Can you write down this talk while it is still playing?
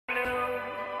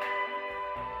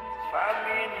for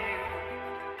me and you.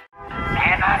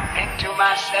 And I think to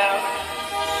myself,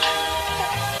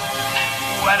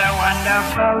 what a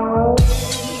wonderful world.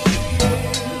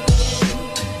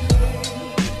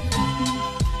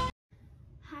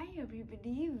 Hi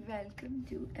everybody, welcome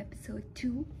to episode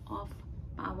 2 of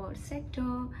Power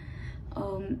Sector.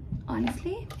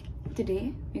 Honestly,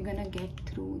 today we're gonna get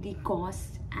through the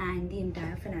costs and the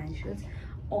entire financials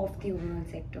of the overall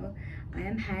sector. I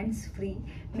am hands free.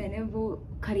 मैंने वो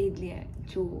खरीद लिया है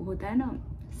जो होता है ना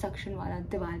suction वाला,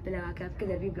 दीवार पे लगा के आप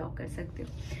किधर भी ब्लॉक कर सकते हो.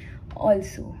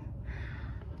 Also,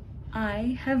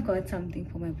 I have got something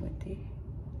for my birthday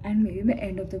and maybe मैं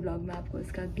end of the vlog में आपको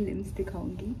इसका glimpse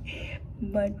दिखाऊंगी.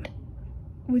 But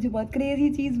मुझे बहुत क्रेजी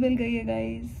चीज़ मिल गई है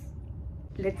guys.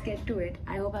 Let's get to it.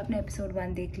 I hope आपने एपिसोड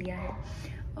 1 देख लिया है.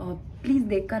 प्लीज़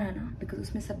देख कर आना बिकॉज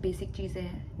उसमें सब बेसिक चीज़ें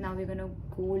हैं. Now we gonna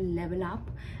go level up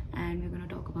and we gonna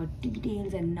talk about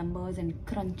details and numbers and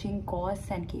crutching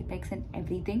cost and capex and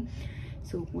everything.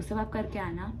 सो वो सब आप करके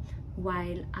आना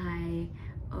while I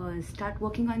start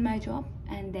working on my job,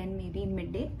 and then maybe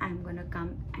midday I'm gonna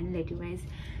come and let you guys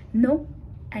know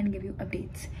and give you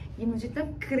updates. ये मुझे इतना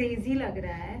crazy लग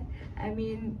रहा है. I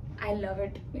mean I love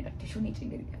it. मेरा टिशू नीचे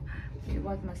गिर गया. मुझे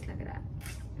बहुत मस्त लग रहा है.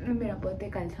 मेरा बर्थडे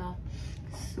कल था,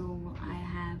 so I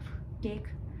have cake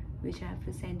which I have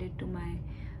to send it to my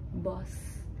boss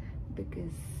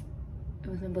because it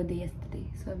was my birthday yesterday.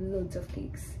 So I have loads of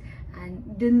cakes and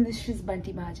delicious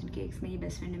bunty margin cakes. मेरी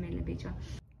best friend ने मेरे लिए भेजा.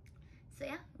 So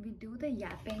yeah, we do the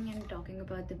yapping and talking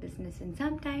about the business in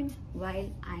some time while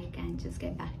I can just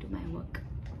get back to my work.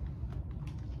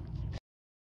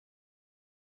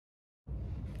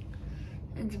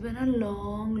 It's been a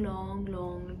long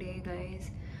day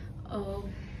guys.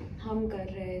 हम कर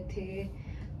रहे थे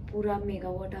पूरा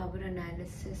megawatt our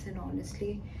analysis and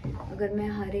honestly अगर मैं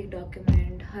हर एक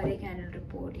document, हर एक annual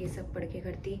report ये सब पढ़ के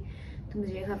करती तो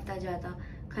मुझे एक हफ्ता जाता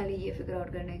खाली ये फिगर आउट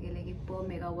करने के लिए कि पर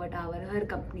मेगावाट आवर हर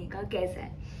कंपनी का कैसा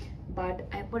है.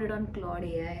 But I put it on cloud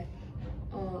AI.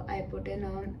 I put in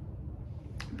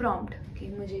prompt कि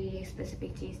मुझे ये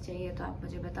स्पेसिफिक चीज़ चाहिए तो आप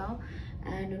मुझे बताओ,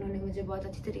 एंड उन्होंने मुझे बहुत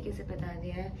अच्छी तरीके से बता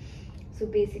दिया है. So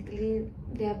basically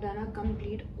they have done a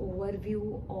complete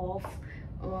overview of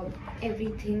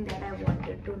everything that I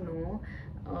wanted to know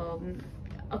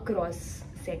across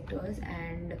sectors,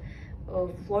 and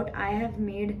what I have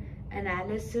made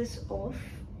analysis of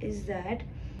is that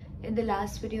in the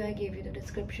last video I gave you the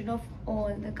description of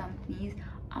all the companies.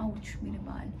 Ouch, मेरे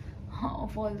बाल.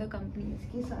 Of all the companies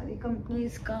की सारी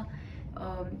companies का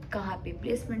कहाँ पे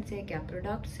placements है, क्या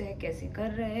products है, कैसे कर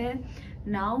रहे हैं.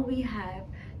 Now we have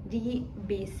the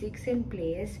basics in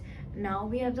place. Now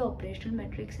we have the operational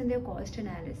metrics and their cost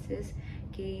analysis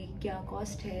कि क्या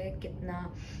cost है, कितना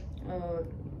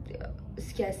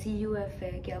क्या CUF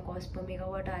है, क्या cost per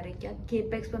megawatt आ रहा है, क्या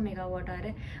capex per megawatt आ रहा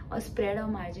है, और spread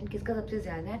और margin किसका सबसे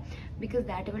ज़्यादा है, because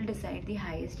that will decide the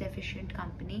highest efficient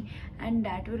company and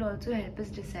that will also help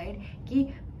us decide कि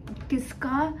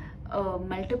किसका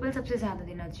मल्टीपल सबसे ज़्यादा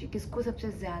देना चाहिए, किसको सबसे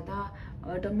ज़्यादा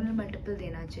टर्मिनल मल्टीपल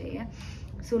देना चाहिए.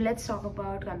 So let's talk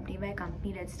about company by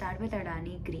company. Let's start with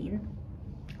Adani Green.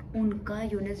 उनका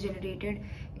units generated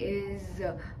is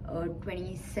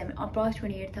 27 approx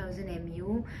 28,000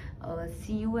 MU.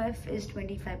 CUF is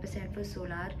 25% for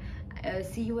solar.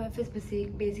 CUF is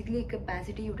basically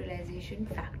capacity utilization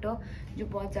factor जो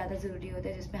बहुत ज़्यादा ज़रूरी होता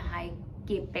है जिसमें high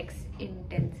capex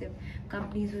intensive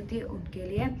companies होती है उनके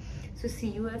लिए. So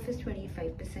CUF is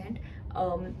 25%.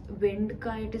 Wind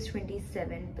का it is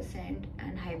 27%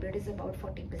 and hybrid is about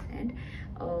 40%.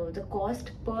 The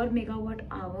cost per megawatt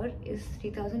hour is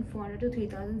 3,400 to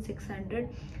 3,600.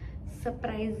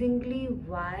 Surprisingly,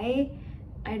 why?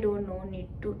 I don't know, need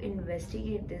to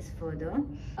investigate this further.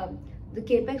 The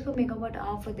capex per megawatt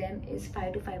hour for them is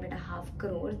 5 to 5.5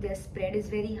 crores. Their spread is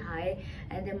very high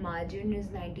and their margin is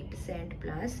 90%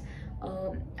 plus.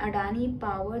 Adani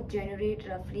Power generate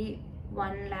roughly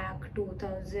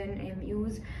 1,02,000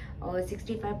 MUs,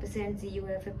 65%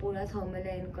 CUF है, पूरा thermal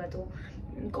है इनका. तो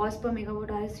cost per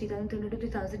megawatt hour is 3,300 to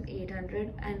 3,800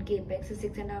 and capex is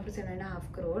 6.5 to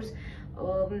 7.5 crores.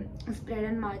 Spread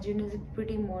and margin is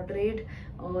pretty moderate,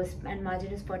 and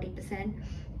margin is 40%.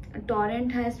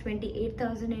 Torrent has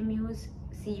 28,000 MUs,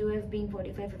 CUF being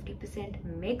 45-50%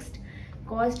 mixed.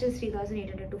 Cost is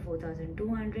 3,800 to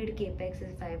 4,200. Capex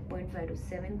is 5.5 to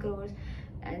 7 crores,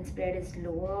 and spread is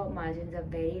lower. Margins are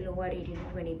very low at 18 to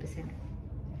 20%.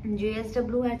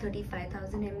 JSW at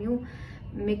 35,000 MU,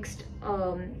 mixed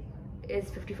is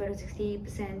 55 to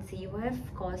 60% CUF.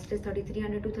 Cost is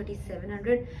 3,300 to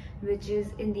 3,700, which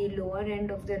is in the lower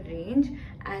end of the range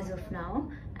as of now,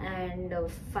 and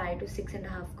 5 to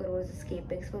 6.5 crores is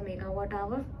capex per megawatt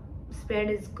hour. Spread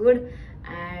is good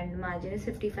and margin is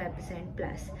 55%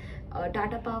 plus.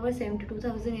 Tata Power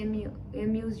 72,000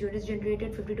 MUs, units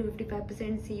generated, 50 to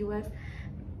 55% CUF,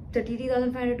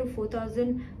 33,500 to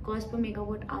 4,000 cost per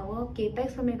megawatt hour.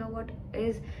 CAPEX per megawatt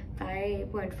is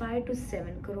 5.5 to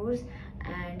 7 crores,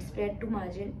 and spread to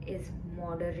margin is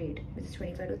moderate, which is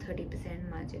 25 to 30%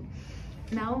 margin.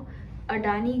 Now,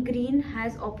 Adani Green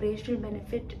has operational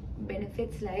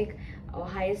benefits like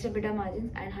highest EBITDA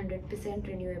margins and 100%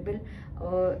 renewable.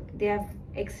 They have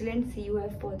excellent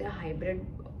CUF for their hybrid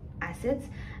assets,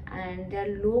 and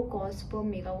their low cost per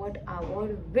megawatt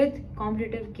hour with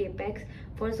competitive capex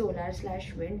for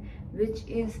solar/wind, which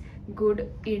is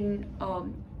good in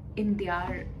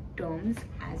their terms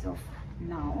as of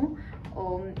now.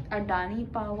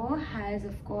 Adani Power has,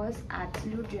 of course,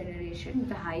 absolute generation.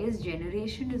 The highest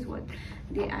generation is what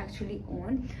they actually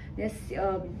own. They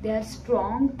have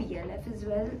strong PLF as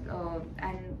well,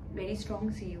 and very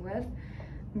strong CUF,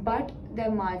 but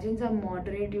their margins are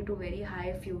moderate due to very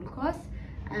high fuel costs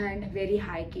and very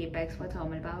high capex for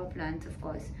thermal power plants, of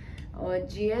course.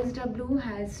 JSW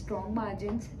has strong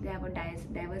margins. They have a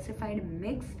diversified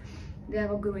mix. They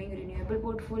have a growing renewable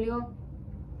portfolio.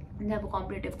 They have a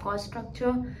competitive cost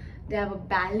structure. They have a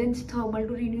balanced thermal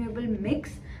to renewable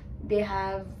mix. They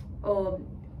have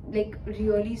like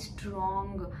really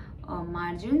strong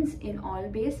margins in all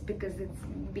base because it's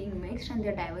being mixed, and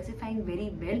they're diversifying very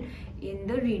well in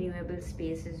the renewable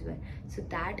space as well. So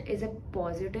that is a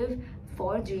positive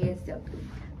for JSW.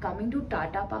 Coming to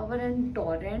Tata Power and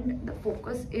Torrent, the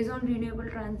focus is on renewable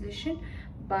transition,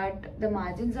 but the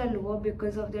margins are lower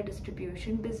because of their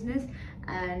distribution business,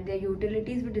 and their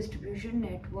utilities with distribution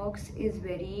networks is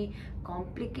very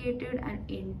complicated and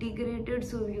integrated,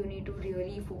 so you need to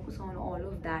really focus on all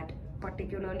of that,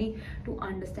 particularly to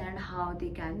understand how they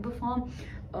can perform.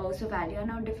 So value are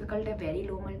now difficult, a very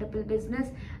low multiple business,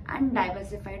 and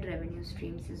diversified revenue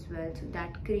streams as well, so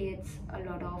that creates a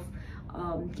lot of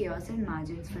chaos and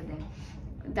margins for them.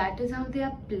 That is how they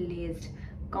are placed.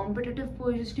 Competitive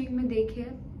positioning में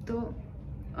देखें तो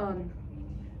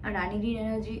Adani Green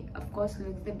Energy of course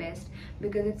looks the best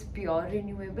because it's pure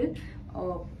renewable.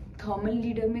 Thermal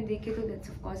leader में देखें तो that's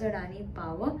of course Adani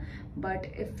Power, but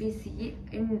if we see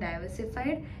in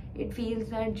diversified, it feels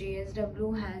that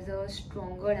JSW has a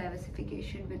stronger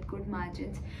diversification with good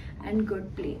margins and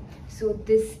good play. So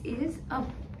this is a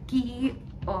key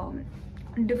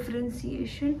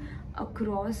differentiation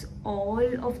across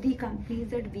all of the companies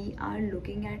that we are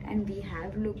looking at and we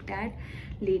have looked at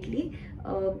lately.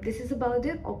 This is about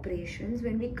their operations.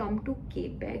 When we come to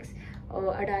capex,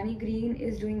 Adani Green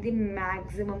is doing the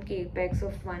maximum capex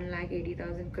of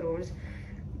 1,80,000 crores.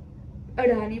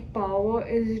 Adani Power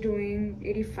is doing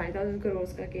 85,000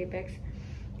 crores ka capex.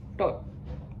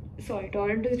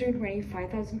 Torrent is doing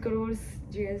 25,000 crores,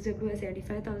 JSW has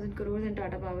 75,000 crores, and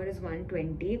Tata Power is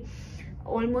 120.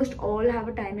 Almost all have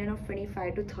a timeline of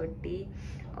 25 to 30,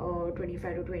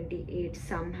 25 to 28,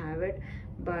 some have it,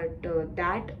 but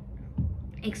that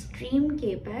extreme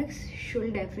capex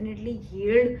should definitely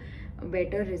yield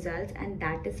better results, and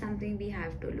that is something we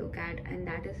have to look at, and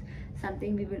that is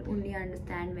something we will only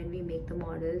understand when we make the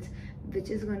models, which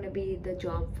is going to be the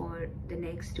job for the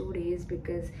next 2 days,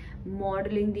 because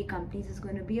modeling the companies is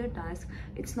going to be a task.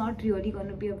 It's not really going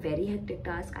to be a very hectic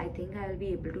task. I think I'll be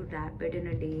able to wrap it in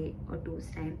a day or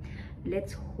two's time.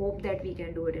 Let's hope that we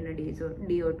can do it in a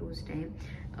day or two's time,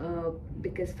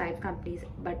 because 5 companies,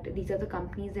 but these are the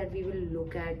companies that we will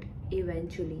look at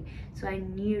eventually, so I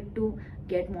need to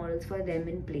get models for them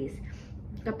in place.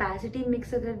 Capacity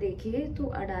mix अगर देखें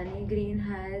तो Adani Green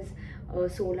has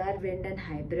solar, wind and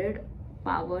hybrid.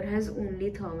 Power has only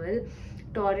thermal.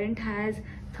 Torrent has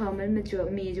thermal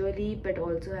majorly, but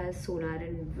also has solar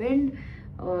and wind.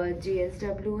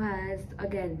 JSW has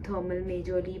again thermal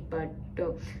majorly, but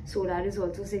solar is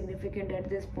also significant at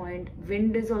this point.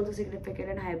 Wind is also significant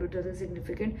and hybrid is also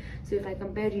significant. So if I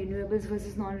compare renewables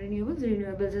versus non-renewables,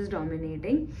 renewables is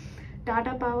dominating.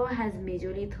 Tata Power has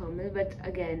majorly thermal, but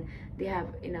again they have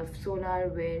enough solar,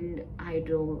 wind,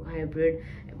 hydro, hybrid.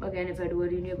 Again, if I do a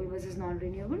renewable versus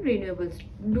non-renewable, renewables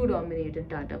do dominate in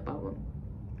Tata Power.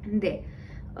 There.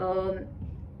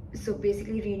 So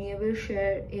basically renewable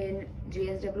share in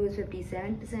JSW is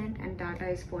 57% and Tata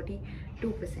is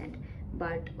 42%.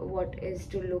 But what is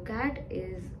to look at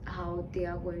is how they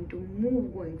are going to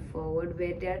move going forward,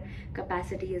 where their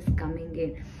capacity is coming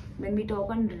in. When we talk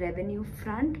on revenue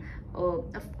front,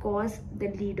 of course the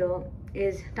leader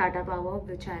is Tata Power,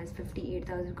 which has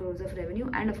 58,000 crores of revenue,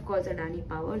 and of course Adani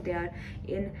Power, they are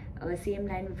in same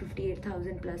line with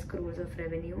 58,000 plus crores of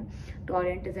revenue.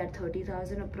 Torrent is at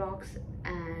 30,000 approx,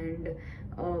 and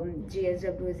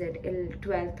JSW is at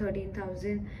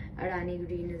 12-13,000. Adani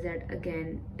Green is at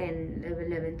again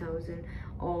 10-11,000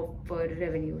 of per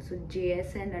revenue. So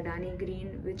JS and Adani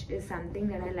Green, which is something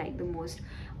that I like the most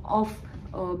of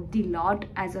the lot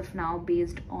as of now,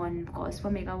 based on cost per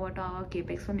megawatt hour,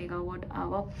 capex per megawatt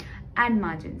hour, and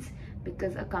margins.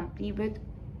 Because a company with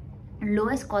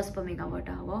lowest cost per megawatt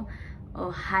hour,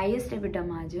 highest EBITDA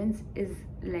margins is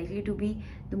likely to be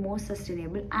the most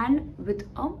sustainable, and with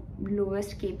a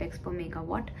lowest capex per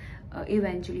megawatt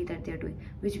eventually that they're doing,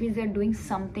 which means they're doing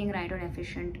something right on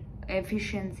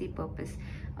efficiency purpose.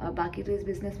 बाकी तो इस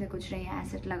business में कुछ नहीं है,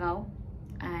 asset लगाओ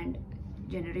and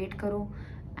generate करो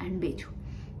and बेचो.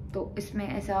 तो इसमें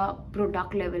ऐसा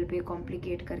प्रोडक्ट लेवल पे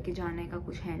कॉम्प्लिकेट करके जाने का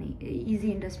कुछ है नहीं.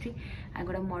 Easy industry. आई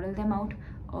गोटा model them out.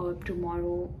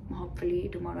 Tomorrow, hopefully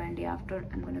tomorrow and day after,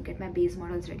 I'm going to get my base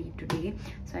models ready today,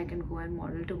 so I can go and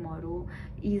model tomorrow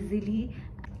easily,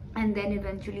 and then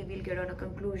eventually we'll get on a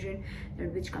conclusion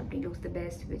that which company looks the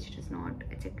best, which does not,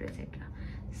 etc, etc.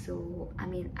 So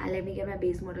I mean, let me get my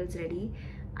base models ready.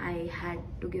 I had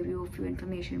to give you a few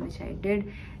information which I did,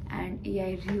 and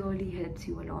AI really helps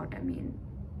you a lot. I mean,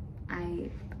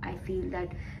 I feel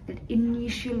that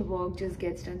initial work just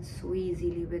gets done so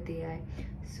easily with AI,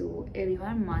 so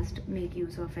everyone must make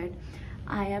use of it.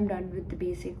 I am done with the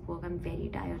basic work. I'm very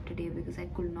tired today because I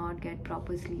could not get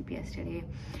proper sleep yesterday,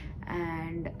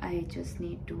 and I just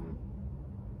need to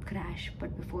crash.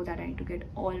 But before that, I need to get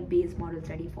all base models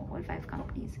ready for all 5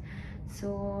 companies.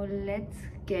 So let's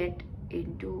get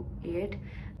into it.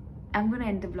 I'm gonna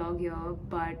end the vlog here,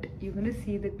 but you're gonna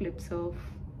see the clips of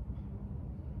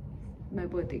my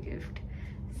birthday gift,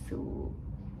 so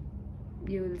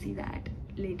you will see that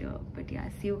later. But yeah,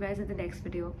 see you guys in the next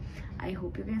video. I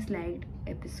hope you guys liked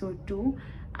episode 2.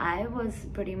 I was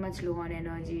pretty much low on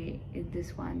energy in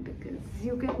this one because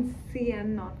you can see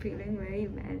I'm not feeling very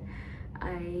well.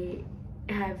 I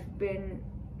have been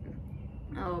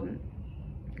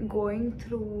going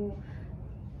through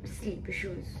sleep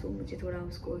issues, so मुझे थोड़ा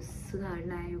उसको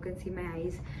सुधारना है. You can see my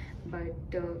eyes,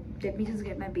 but let me just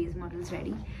get my base models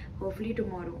ready. Hopefully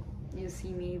tomorrow you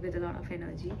see me with a lot of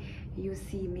energy. You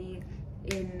see me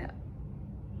in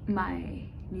my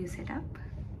new setup,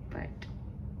 but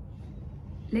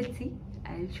let's see.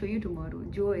 I'll show you tomorrow.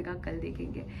 जो होएगा कल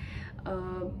देखेंगे.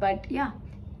 But yeah,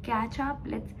 catch up.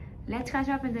 Let's catch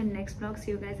up in the next vlog.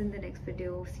 See you guys in the next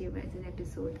video. See you guys in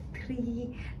episode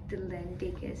 3. Till then,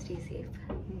 take care, stay safe.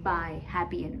 Bye.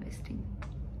 Happy investing.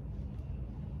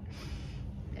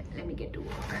 Let me get to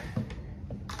work.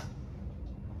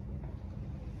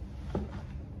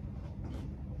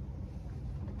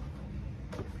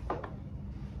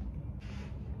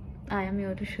 I am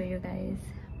here to show you guys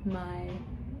my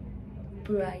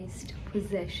prized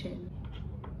possession.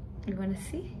 You wanna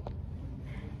see?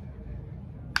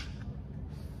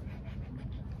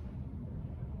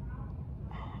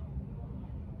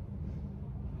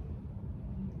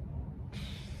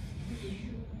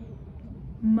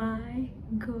 My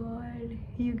god,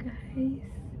 you guys,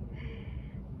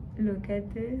 look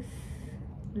at this.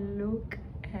 Look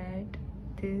at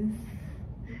this.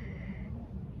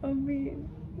 I mean,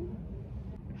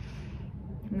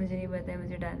 मुझे नहीं पता है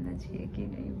मुझे डालना चाहिए कि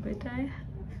नहीं, but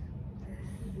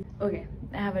okay,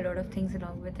 I have a lot of things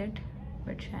along with it,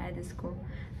 but शायद इसको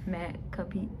मैं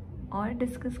कभी और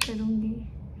डिस्कस करूँगी.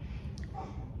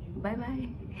 Bye bye.